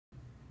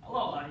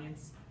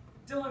audience.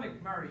 Dylan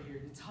McMurray here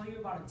to tell you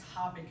about a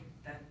topic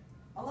that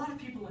a lot of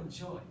people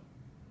enjoy.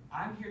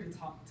 I'm here to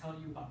tell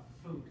you about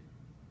food.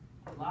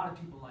 A lot of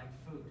people like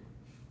food.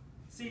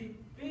 See,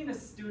 being a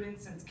student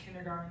since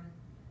kindergarten,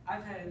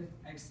 I've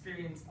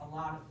experienced a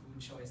lot of food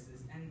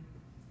choices, and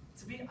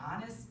to be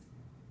honest,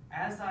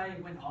 as I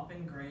went up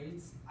in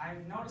grades,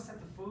 I've noticed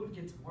that the food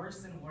gets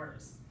worse and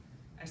worse,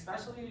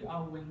 especially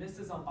when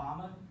Mrs.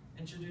 Obama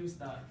introduced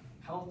the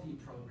healthy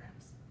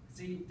programs.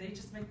 See, they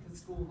just make the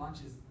school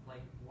lunches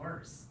like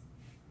worse.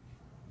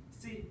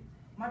 See,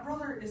 my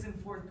brother is in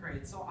 4th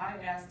grade, so I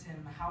asked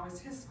him how is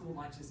his school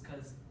lunches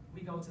because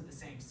we go to the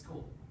same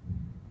school.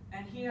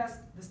 And he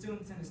asked the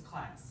students in his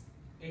class.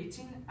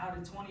 18 out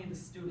of 20 of the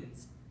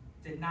students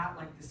did not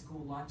like the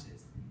school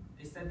lunches.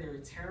 They said they were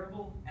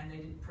terrible and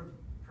they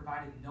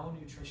provided no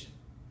nutrition.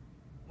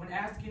 When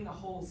asking the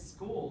whole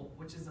school,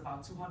 which is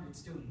about 200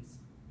 students,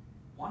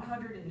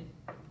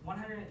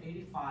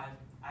 185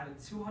 out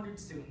of 200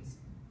 students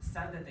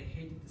said that they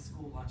hated the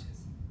school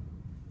lunches.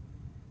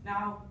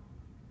 Now,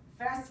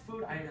 fast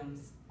food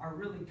items are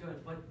really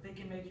good, but they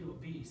can make you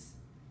obese.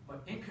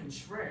 But in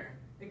contrary,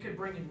 it could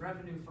bring in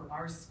revenue for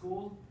our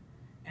school,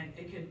 and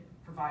it could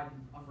provide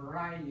a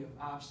variety of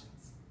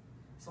options.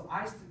 So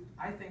I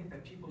think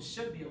that people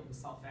should be able to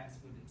sell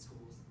fast food in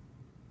schools.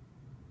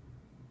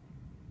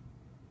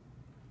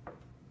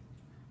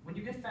 When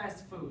you get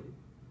fast food,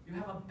 you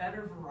have a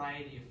better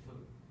variety of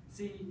food.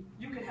 See,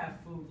 you could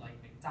have food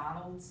like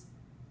McDonald's,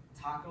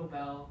 Taco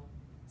Bell,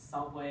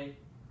 Subway,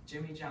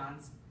 Jimmy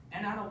John's,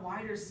 and on a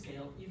wider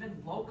scale,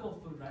 even local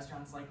food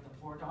restaurants like the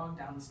Poor Dog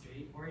down the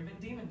street or even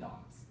Demon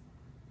Dogs.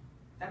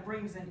 That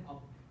brings in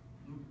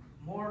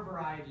more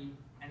variety,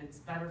 and it's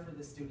better for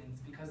the students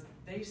because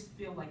they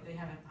feel like they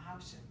have an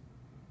option.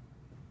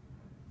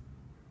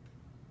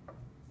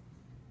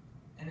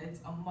 And it's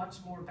a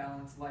much more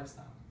balanced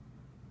lifestyle.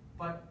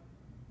 But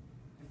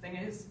the thing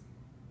is,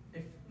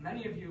 if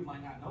many of you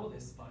might not know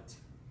this, but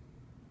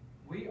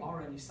we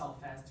already sell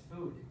fast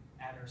food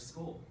at our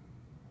school.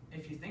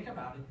 If you think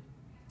about it,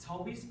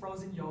 Toby's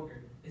frozen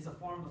yogurt is a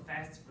form of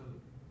fast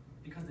food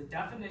because the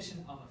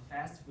definition of a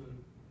fast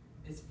food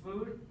is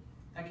food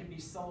that can be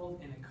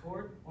sold in a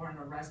court or in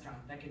a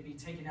restaurant that can be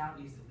taken out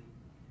easily.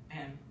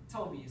 And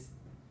Toby's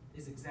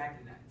is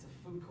exactly that. It's a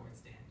food court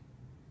stand.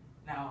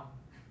 Now,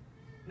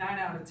 9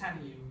 out of 10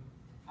 of you,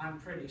 I'm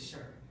pretty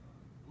sure,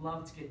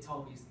 love to get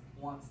Toby's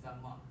once a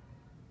month.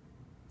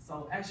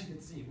 So as you can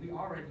see, we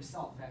already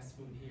sell fast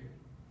food here.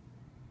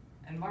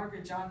 And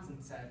Margaret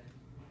Johnson said,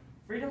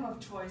 freedom of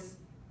choice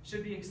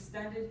should be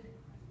extended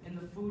in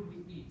the food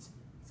we eat,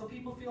 so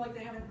people feel like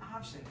they have an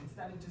option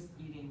instead of just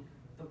eating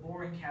the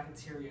boring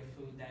cafeteria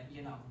food that,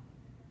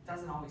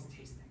 doesn't always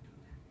taste that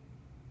good.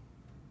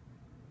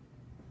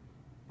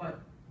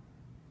 But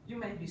you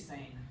may be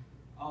saying,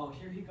 oh,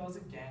 here he goes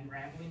again,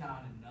 rambling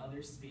on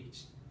another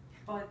speech.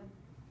 But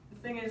the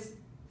thing is,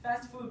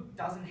 fast food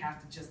doesn't have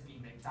to just be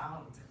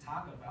McDonald's or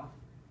Taco Bell.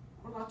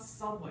 What about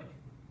Subway,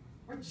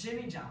 or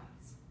Jimmy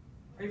John's,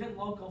 or even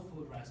local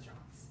food restaurants?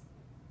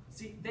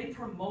 See, they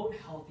promote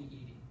healthy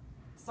eating.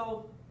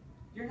 So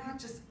you're not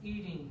just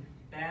eating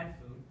bad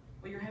food,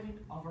 but you're having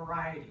a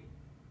variety.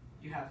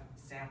 You have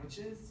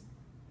sandwiches,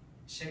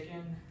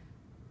 chicken,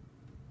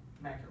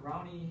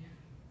 macaroni,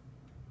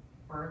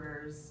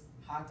 burgers,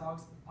 hot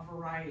dogs, a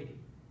variety.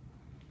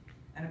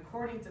 And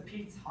according to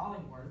Pete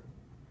Hollingworth,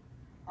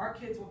 our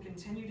kids will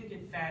continue to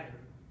get fatter,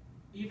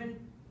 even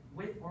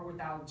with or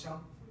without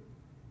junk food.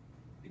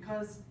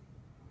 Because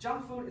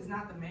junk food is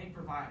not the main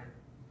provider.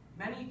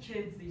 Many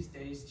kids these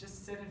days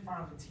just sit in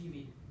front of a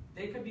TV.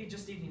 They could be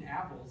just eating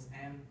apples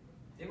and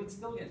they would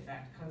still get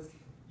fat because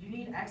you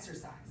need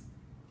exercise.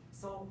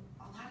 So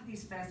a lot of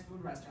these fast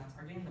food restaurants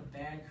are getting the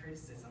bad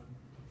criticism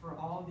for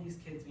all of these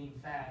kids being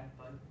fat,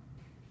 but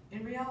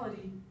in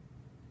reality,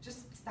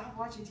 just stop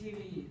watching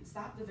TV,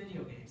 stop the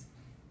video games,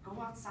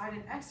 go outside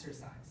and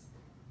exercise.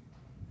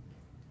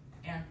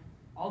 And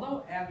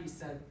although Abby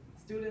said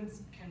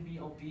students can be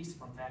obese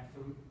from fat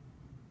food,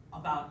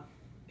 about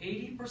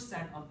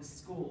 80% of the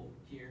school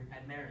here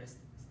at Marist,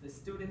 the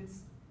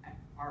students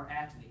are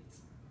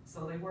athletes,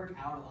 so they work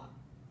out a lot.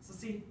 So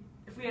see,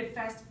 if we had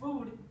fast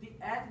food, the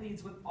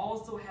athletes would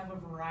also have a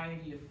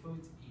variety of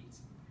food to eat.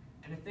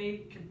 And if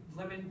they could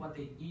limit what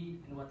they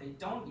eat and what they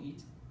don't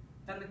eat,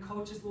 then the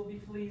coaches will be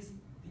pleased,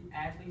 the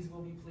athletes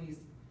will be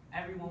pleased,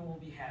 everyone will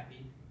be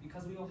happy,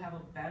 because we will have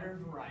a better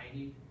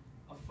variety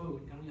of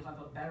food and we'll have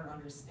a better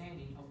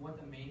understanding of what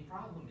the main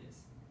problem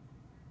is.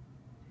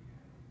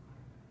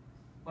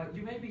 But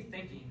you may be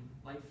thinking,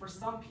 like for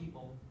some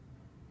people,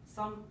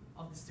 some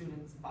of the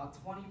students, about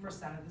 20%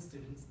 of the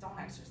students don't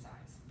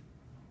exercise.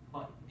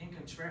 But in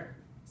contrary,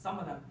 some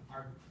of them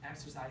are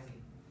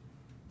exercising.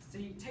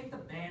 See, take the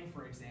band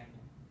for example.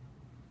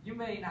 You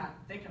may not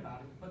think about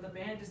it, but the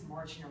band is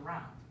marching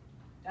around.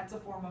 That's a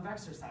form of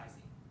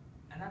exercising,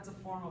 and that's a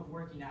form of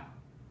working out.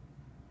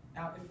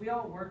 Now, if we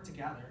all work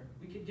together,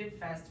 we could get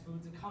fast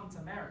food to come to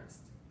Marist,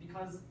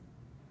 because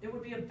it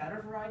would be a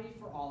better variety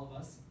for all of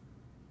us.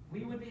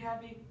 We would be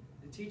happy,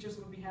 the teachers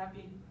would be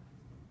happy,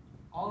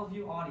 all of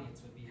you audience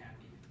would be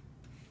happy.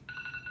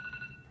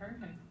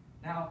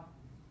 Now,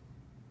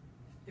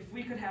 if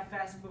we could have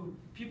fast food,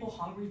 people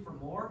hungry for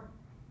more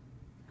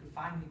could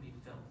finally be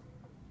filled.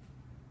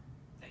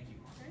 Thank you.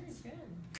 Very good.